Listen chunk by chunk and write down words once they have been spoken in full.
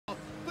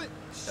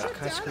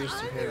Can I squeeze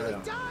through here?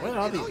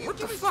 What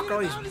the fuck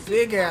are these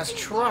big ass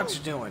trucks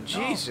doing?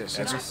 Jesus.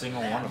 Every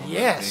single one of them.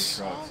 Yes.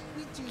 Big trucks.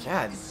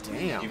 God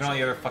damn. Even on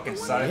the other fucking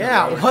side of the road.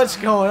 Yeah, what's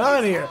going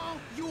on here?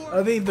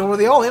 Were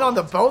they all in on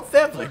the boat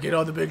then? Like, get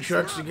all the big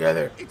trucks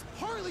together. It's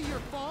partly your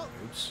fault.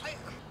 Oops.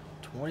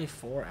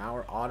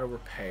 24-hour auto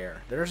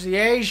repair. There's the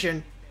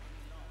Asian.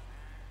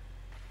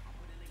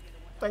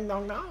 Ding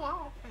dong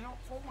dong.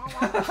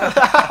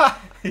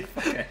 You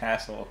fucking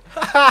asshole.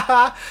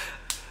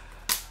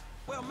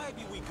 Well,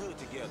 maybe we good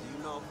together,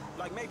 you know?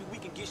 Like, maybe we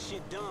can get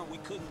shit done we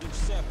couldn't do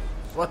separate.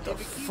 What the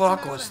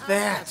fuck was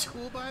that?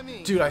 Cool by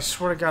me. Dude, I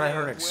swear to God, I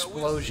heard an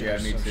explosion. Yeah, or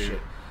me some too. shit.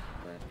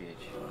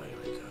 Oh, here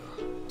we go.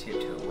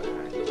 Tiptoe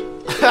behind.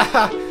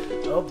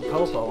 Oh, the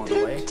popo on the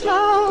way.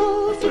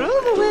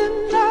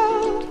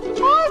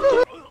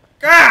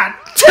 God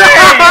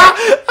damn!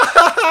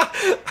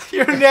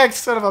 You're next,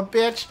 son of a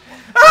bitch.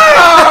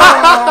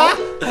 I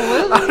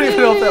don't even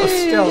know if that was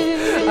stealth.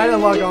 I had to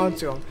log on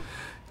to him.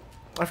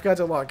 I forgot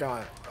to log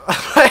on.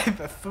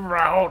 The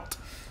throat.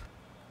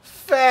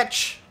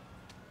 Fetch.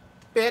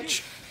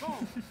 Bitch.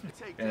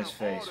 In his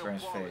face, right in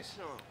his face.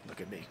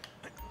 Look at me.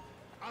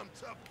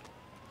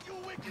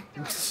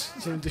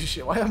 Didn't do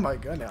shit. Why have my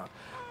gun out?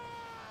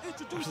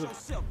 Introduce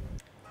yourself.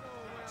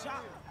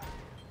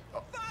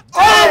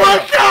 Oh my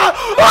god!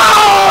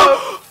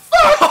 Oh!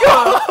 Fuck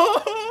off!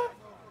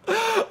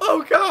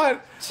 Oh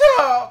god!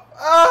 Chop!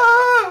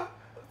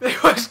 He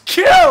was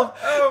killed!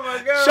 Oh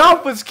my god!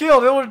 Chop was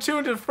killed. He'll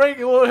return to Frank.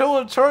 He'll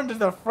return to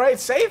the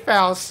safe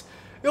house.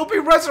 He'll be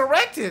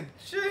resurrected.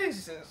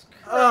 Jesus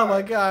Christ! Oh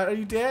my god! Are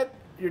you dead?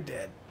 You're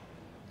dead.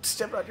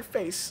 Step out your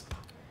face.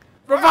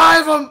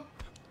 Revive him!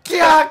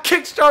 Yeah,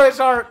 kickstart his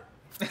heart.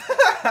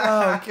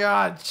 Oh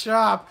god,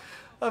 Chop!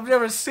 I've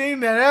never seen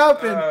that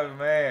happen. Oh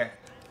man!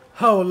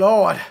 Oh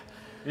lord!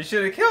 You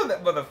should have killed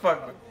that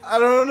motherfucker. I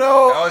don't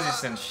know. I was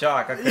just in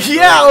shock. I couldn't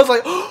Yeah, I believe was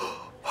like,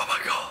 oh my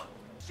god.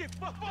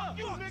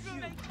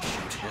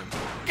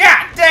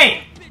 God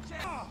damn!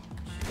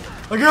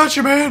 I got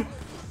you, man.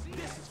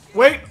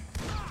 Wait.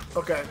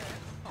 Okay.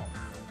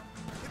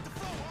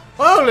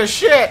 Holy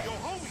shit.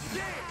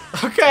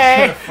 I'm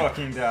Okay. gonna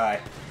fucking die.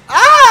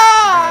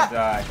 Ah! I'm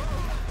gonna die.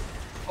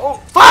 Oh,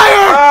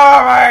 fire!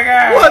 Oh my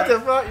god! What the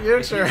fuck? Your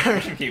You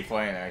turn. should keep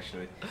playing,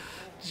 actually.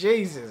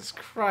 Jesus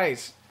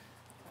Christ.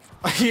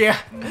 Yeah.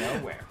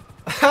 Nowhere.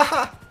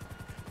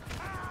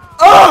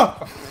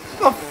 Oh!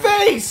 The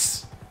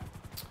face!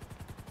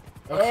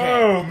 Okay.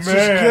 Oh, Let's man.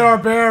 just get our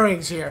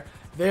bearings here.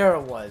 There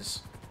it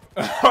was.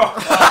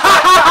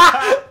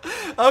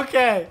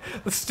 Okay.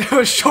 Let's do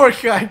a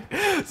shortcut.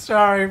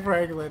 Sorry,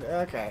 Franklin.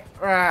 Okay.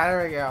 Alright,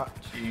 there we go.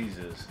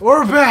 Jesus.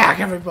 We're back,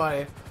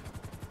 everybody.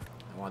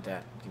 I want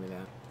that. Give me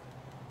that.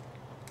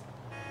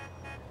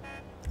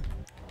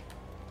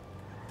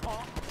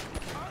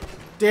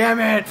 Damn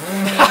it!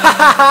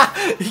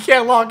 You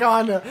can't log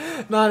on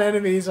to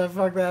non-enemies. I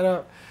fucked that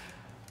up.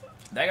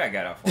 That guy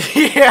got out for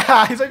it.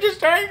 Yeah, he's like, just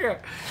take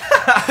it.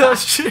 Oh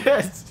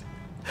shit!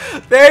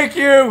 Thank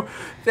you,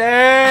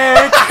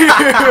 thank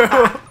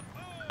you.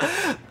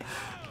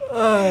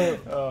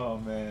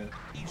 Oh man.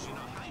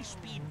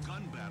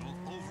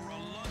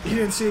 He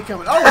didn't see it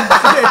coming.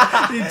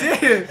 Oh, he did.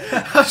 He did.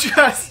 I was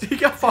trying to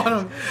sneak up on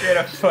him. He had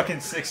a fucking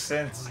 6th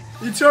sense.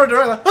 He turned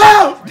around like,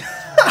 oh!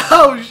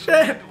 Oh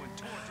shit!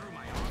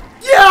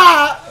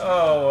 Yeah!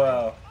 Oh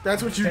wow.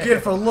 That's what you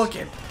get for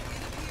looking.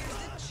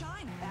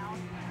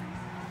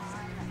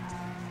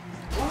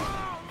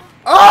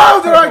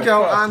 Oh, there I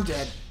go. fuck. I'm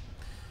dead.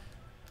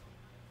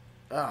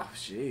 Oh,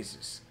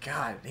 Jesus.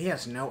 God, he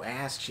has no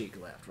ass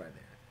cheek left right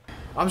there.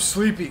 I'm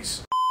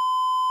sleepies.